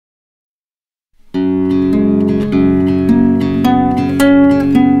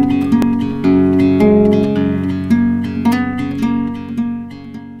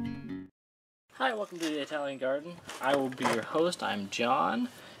I will be your host. I'm John,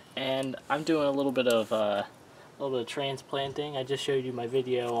 and I'm doing a little bit of transplanting. I just showed you my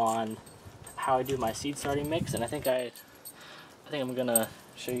video on how I do my seed starting mix, and I think I'm gonna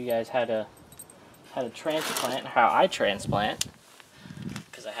show you guys how to transplant, how I transplant,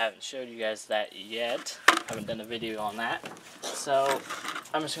 because I haven't showed you guys that yet. I haven't done a video on that. So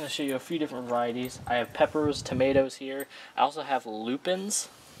I'm just gonna show you a few different varieties. I have peppers, tomatoes here. I also have lupins.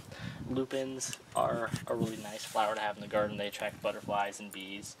 Lupins are a really nice flower to have in the garden. They attract butterflies and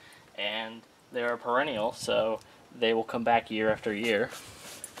bees, and they're a perennial, so they will come back year after year.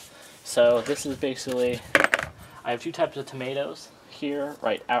 So this is basically, I have two types of tomatoes here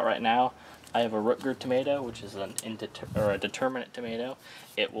right now. I have a root gourd tomato, which is a determinate tomato.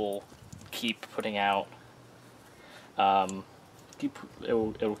 It will keep putting out, it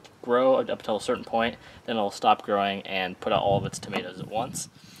will grow up until a certain point, then it'll stop growing and put out all of its tomatoes at once.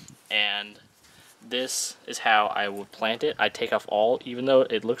 And this is how I would plant it. I take off all, even though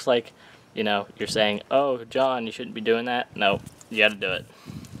it looks like, you know, you're saying, oh, John, you shouldn't be doing that. No, you gotta do it.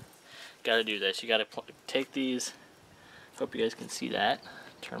 Gotta do this. You gotta take these. Hope you guys can see that.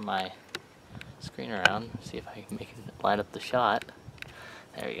 Turn my screen around, see if I can make it line up the shot.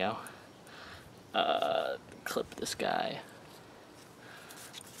 There you go. Clip this guy.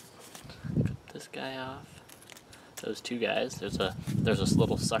 Clip this guy off. Those two guys. There's this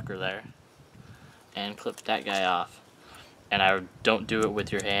little sucker there. And clip that guy off. And I don't do it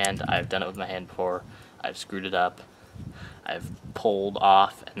with your hand. I've done it with my hand before. I've screwed it up. I've pulled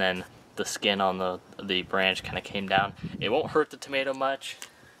off, and then the skin on the branch kind of came down. It won't hurt the tomato much,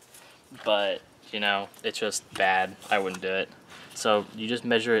 but you know, it's just bad. I wouldn't do it. So you just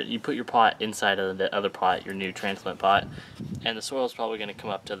measure it. You put your pot inside of the other pot, your new transplant pot, and the soil is probably going to come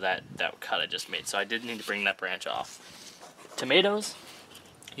up to that cut I just made. So I did need to bring that branch off. Tomatoes,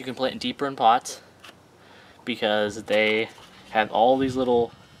 you can plant deeper in pots because they have all these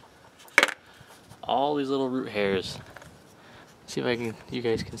little root hairs. See if you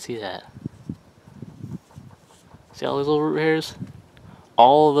guys can see that. See all these little root hairs?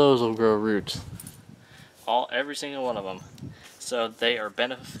 All of those will grow roots. Every single one of them. So they are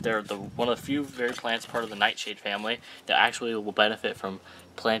they're one of the few very plants part of the nightshade family that actually will benefit from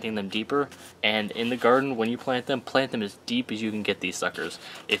planting them deeper. And in the garden, when you plant them as deep as you can get these suckers.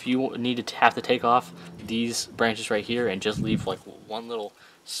 If you need to have to take off these branches right here and just leave like one little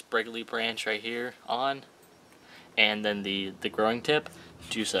spriggly branch right here on, and then the growing tip,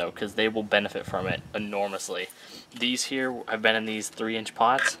 do so, because they will benefit from it enormously. These here, I've been in these 3-inch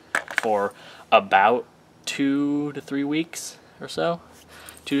pots for about 2 to 3 weeks or so.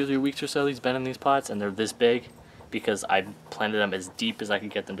 2 to 3 weeks or so these been in these pots, and they're this big because I planted them as deep as I could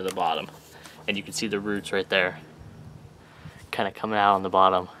get them to the bottom. And you can see the roots right there kind of coming out on the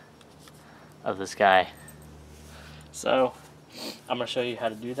bottom of this guy. So I'm going to show you how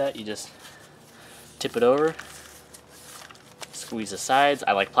to do that. You just tip it over, squeeze the sides.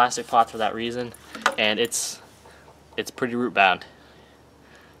 I like plastic pots for that reason, and it's pretty root bound.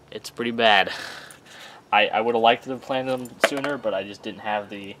 It's pretty bad. I would have liked to have planted them sooner, but I just didn't have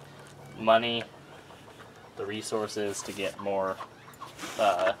the money, the resources to get more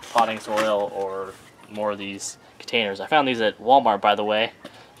potting soil or more of these containers. I found these at Walmart, by the way.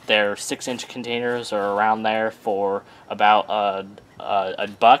 They're 6-inch containers, or around there, for about a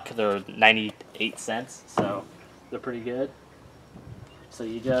buck. They're 98 cents, so they're pretty good. So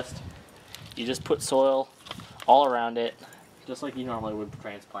you just put soil all around it, just like you normally would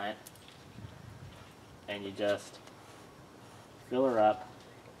transplant, and you just fill her up,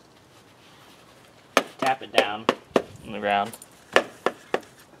 tap it down on the ground,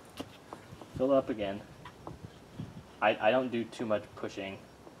 fill it up again. I don't do too much pushing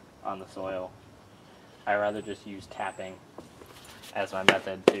on the soil. I rather just use tapping as my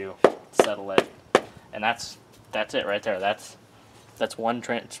method to settle it, and that's it right there. That's one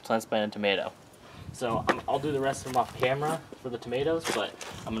transplanted tomato. So I'll do the rest of them off camera for the tomatoes, but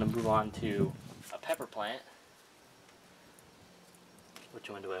I'm going to move on to a pepper plant. Which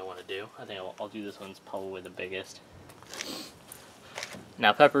one do I want to do? I think I'll do this one's probably the biggest.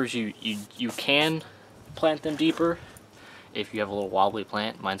 Now peppers, you can plant them deeper if you have a little wobbly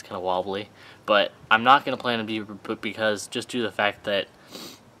plant. Mine's kind of wobbly, but I'm not going to plant them deeper because just due to the fact that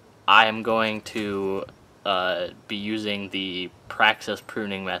I am going to be using the Praxis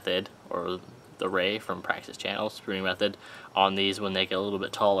pruning method, or the Ray from Praxis Channel's pruning method, on these when they get a little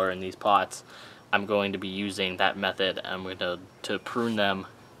bit taller in these pots. I'm going to be using that method. I'm going to prune them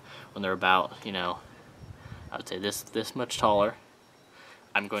when they're about, you know, I would say this much taller.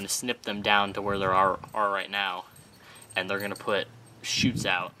 I'm going to snip them down to where they are right now, and they're going to put shoots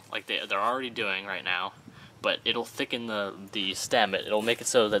out like they're already doing right now. but it'll thicken the stem. It'll make it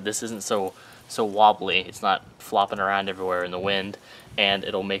so that this isn't so wobbly. It's not flopping around everywhere in the wind, and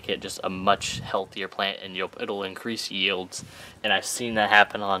it'll make it just a much healthier plant, and it'll increase yields. And I've seen that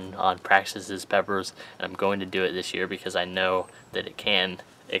happen on Praxis's peppers, and I'm going to do it this year because I know that it can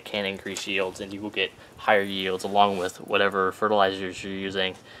increase yields, and you will get higher yields along with whatever fertilizers you're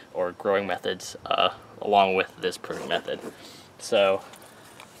using or growing methods along with this pruning method. So,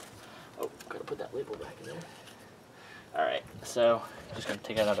 oh, gotta put that label back in there. Alright, so just gonna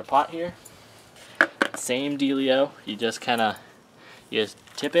take another pot here. Same dealio, you just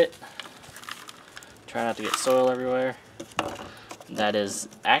tip it. Try not to get soil everywhere. That is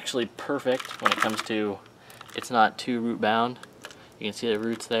actually perfect when it comes to, it's not too root bound. You can see the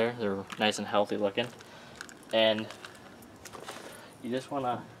roots there, they're nice and healthy looking. And you just want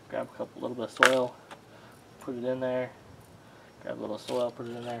to grab a little bit of soil, put it in there, grab a little soil, put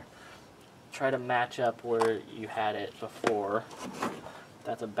it in there. Try to match up where you had it before.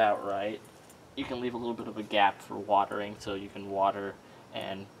 That's about right. You can leave a little bit of a gap for watering so you can water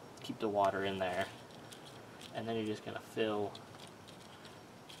and keep the water in there. And then you're just going to fill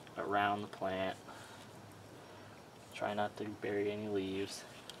around the plant. Try not to bury any leaves,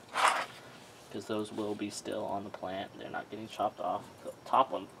 because those will be still on the plant. They're not getting chopped off. The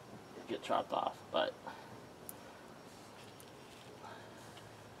top one will get chopped off, but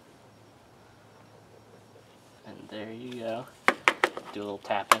and there you go. Do a little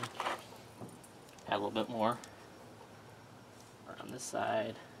tapping. Add a little bit more around this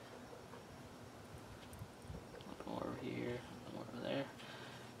side. A little more over here, a little more over there.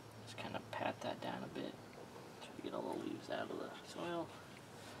 Just kind of pat that down a bit. Try to get all the leaves out of the soil.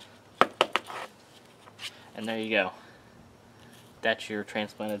 And there you go. That's your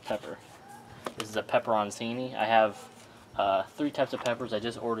transplanted pepper. This is a pepperoncini. I have 3 types of peppers. I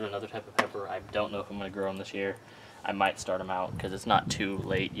just ordered another type of pepper. I don't know if I'm going to grow them this year. I might start them out because it's not too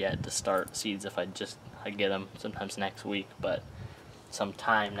late yet to start seeds if I get them sometimes next week, but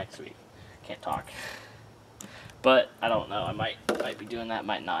sometime next week. Can't talk. But I don't know. I might be doing that,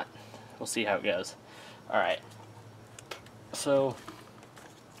 might not. We'll see how it goes. Alright. So,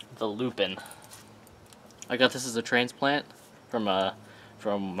 the Loopen. I got this as a transplant from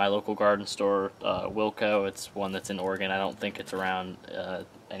my local garden store, Wilco. It's one that's in Oregon. I don't think it's around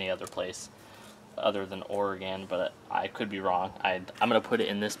any other place other than Oregon, but I could be wrong. I'm gonna put it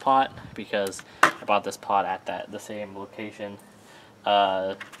in this pot because I bought this pot at the same location,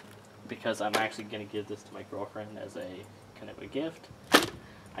 because I'm actually gonna give this to my girlfriend as a kind of a gift.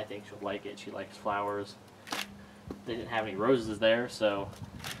 I think she'll like it. She likes flowers. They didn't have any roses there, so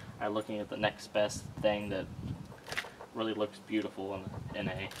I'm looking at the next best thing that really looks beautiful in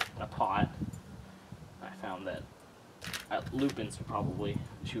a pot. I found that Lupins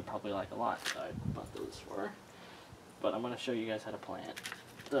she would probably like a lot, so I bought those for her. But I'm going to show you guys how to plant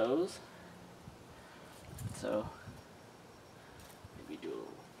those. So maybe do a little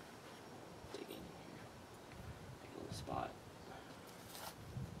digging here, make a little spot.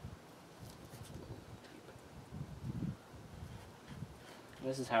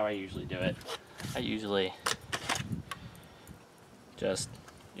 This is how I usually do it. I usually just,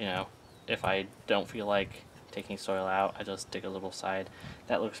 if I don't feel like taking soil out, I just dig a little side.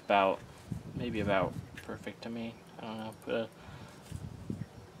 That looks maybe about perfect to me. I don't know.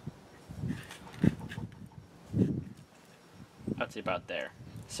 That's about there.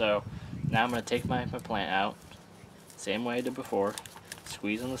 So now I'm going to take my plant out, same way I did before.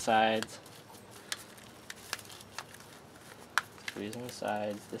 Squeeze on the sides. Squeeze on the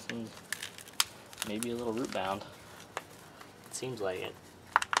sides. This one's maybe a little root bound. It seems like it.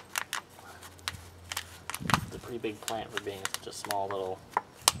 It's a pretty big plant for being such a small little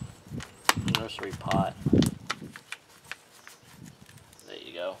nursery pot. There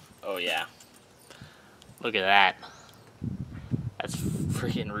you go. Oh yeah. Look at that. That's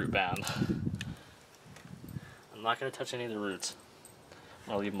freaking root bound. I'm not going to touch any of the roots.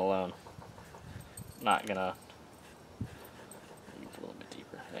 I'm going to leave them alone. Not going to. A little bit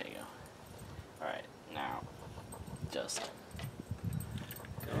deeper. There you go. Alright, now just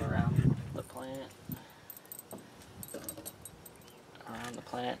go around the plant. Around the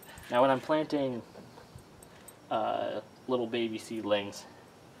plant. Now when I'm planting little baby seedlings,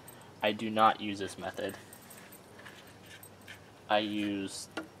 I do not use this method. I use,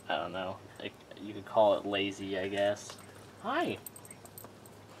 I don't know, you could call it lazy, I guess. Hi.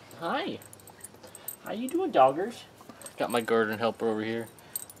 Hi. How you doing, doggers? Got my garden helper over here.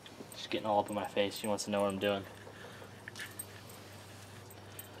 She's getting all up in my face. She wants to know what I'm doing.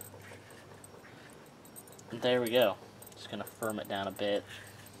 And there we go. Just gonna firm it down a bit.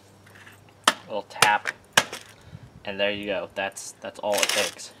 A little tap. And there you go. That's all it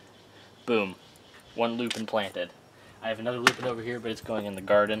takes. Boom. One lupin planted. I have another lupin over here, but it's going in the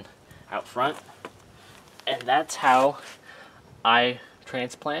garden out front. And that's how I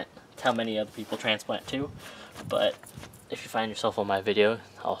transplant. It's how many other people transplant too. But if you find yourself on my video,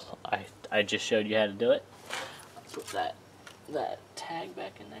 I just showed you how to do it. Let's put that tag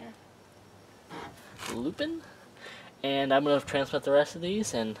back in there. Lupin. And I'm going to transplant the rest of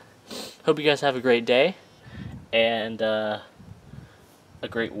these, and hope you guys have a great day and a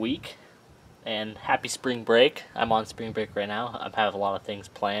great week. And happy spring break. I'm on spring break right now. I have a lot of things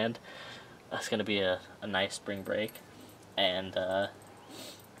planned. It's going to be a nice spring break. And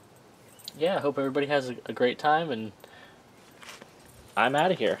yeah, I hope everybody has a great time, and I'm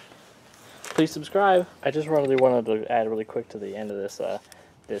out of here. Please subscribe. I just really wanted to add really quick to the end of this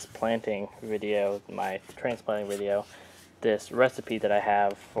this planting video, my transplanting video, this recipe that I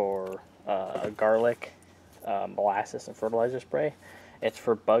have for garlic, molasses, and fertilizer spray. It's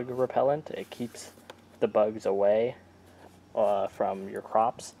for bug repellent. It keeps the bugs away from your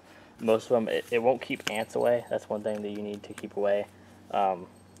crops. Most of them, it won't keep ants away. That's one thing that you need to keep away.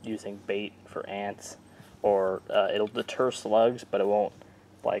 Using bait for ants, or it'll deter slugs, but it won't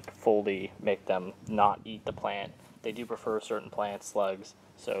like fully make them not eat the plant. They do prefer certain plant slugs,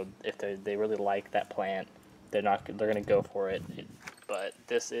 so if they really like that plant, they're gonna go for it. But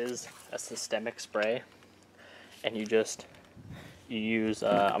this is a systemic spray, and you use.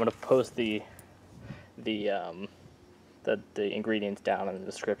 I'm gonna post the ingredients down in the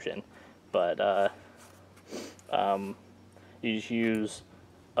description, but you just use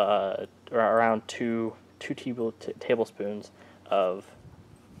around two tablespoons of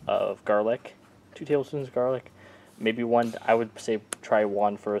garlic, 2 tablespoons of garlic, maybe one. I would say try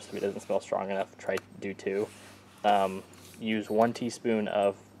one first. If it doesn't smell strong enough, do 2. Use 1 teaspoon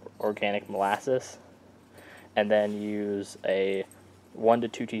of organic molasses, and then use 1 to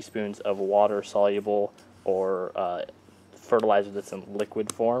 2 teaspoons of water soluble or fertilizer that's in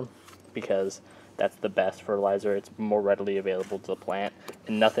liquid form, because that's the best fertilizer. It's more readily available to the plant,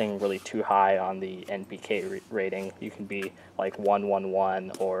 and nothing really too high on the NPK rating. You can be like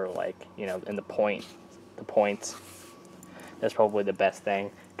 111 or like, you know, in the points. That's probably the best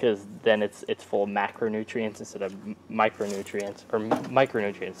thing, because then it's full of macronutrients instead of micronutrients, or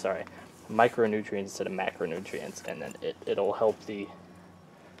micronutrients. Sorry, micronutrients instead of macronutrients, and then it'll help the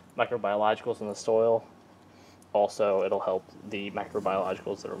microbiologicals in the soil. Also, it'll help the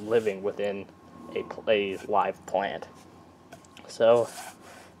microbiologicals that are living within a live plant. So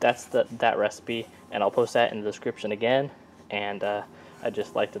that's that recipe, and I'll post that in the description again. And I'd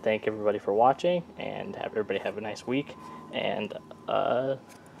just like to thank everybody for watching, and have everybody have a nice week, and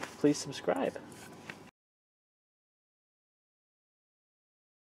please subscribe.